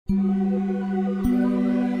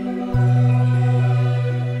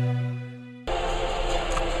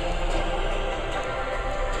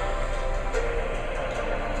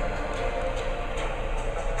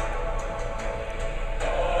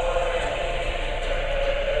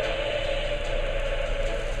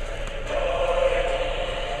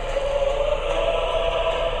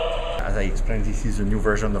I explained, this is a new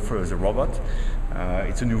version of the robot.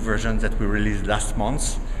 It's a new version that we released last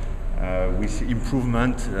month with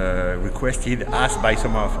improvement requested, asked by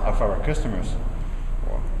some of our customers.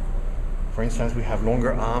 For instance, we have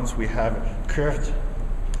longer arms, we have curved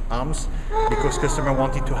arms, because customer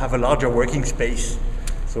wanted to have a larger working space.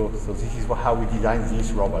 So this is how we designed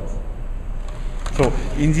this robot. So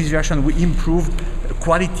in this version, we improved the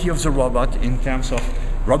quality of the robot in terms of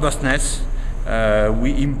robustness.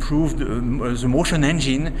 We improved the motion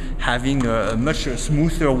engine, having a much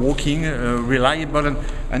smoother walking, reliable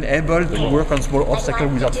and able to work on small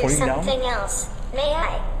obstacles without falling down. Something else. May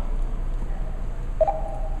I?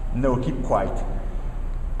 No, keep quiet.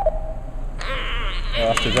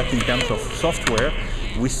 After that, in terms of software,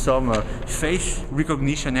 with some face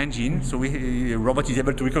recognition engine, so the robot is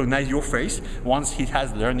able to recognize your face once he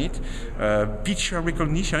has learned it. Picture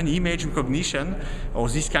recognition, image recognition, or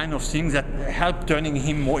this kind of things that help turning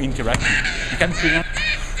him more interactive. You can present.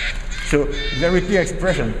 So very clear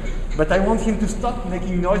expression. But I want him to stop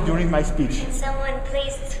making noise during my speech. Can someone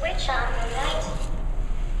please switch on the light?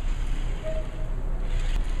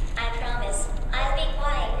 I promise, I'll be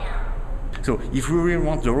quiet now. So if we really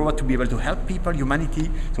want the robot to be able to help people, humanity,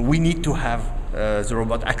 so we need to have the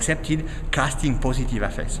robot accepted, casting positive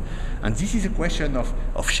effects. And this is a question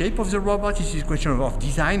of shape of the robot, this is a question of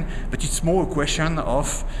design, but it's more a question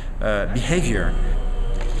of behavior.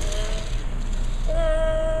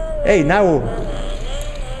 Hey, now!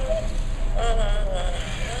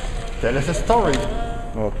 Tell us a story.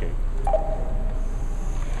 Okay.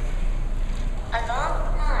 A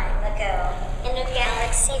long time ago, in a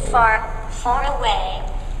galaxy far, far away,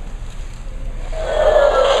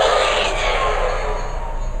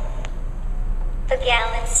 the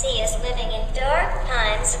galaxy is living in dark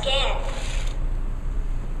times again.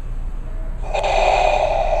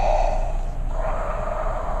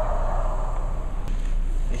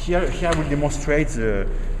 Here I will demonstrate the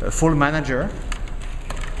fall manager.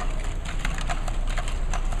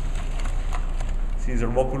 See the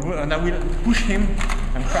robot, and I will push him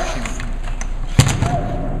and crash him.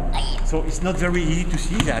 So it's not very easy to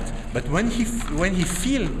see that, but when he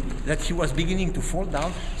feel that he was beginning to fall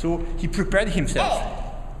down, so he prepared himself. Hey,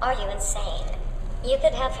 are you insane? You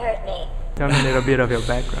could have hurt me. Tell me a little bit of your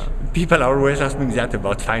background. People always ask me that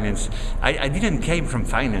about finance. I didn't came from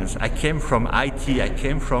finance. I came from IT. I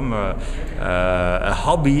came from a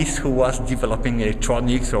hobbyist who was developing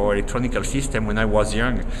electronics or electronical system when I was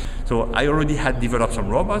young. So I already had developed some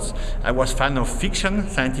robots. I was fan of fiction,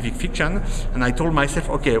 scientific fiction, and I told myself,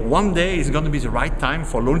 okay, one day is going to be the right time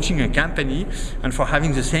for launching a company and for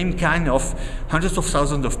having the same kind of hundreds of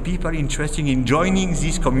thousands of people interested in joining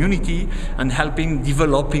this community and helping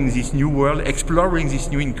developing this new world, exploring this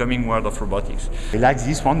new incoming world of robotics. I like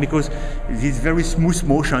this one because it's very smooth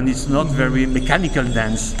motion, it's not very mechanical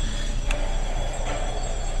dance.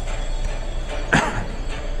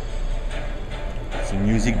 It's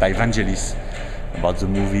music by Vangelis about the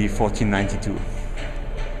movie 1492.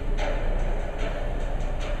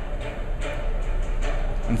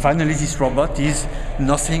 And finally, this robot is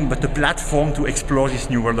nothing but a platform to explore this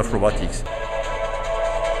new world of robotics.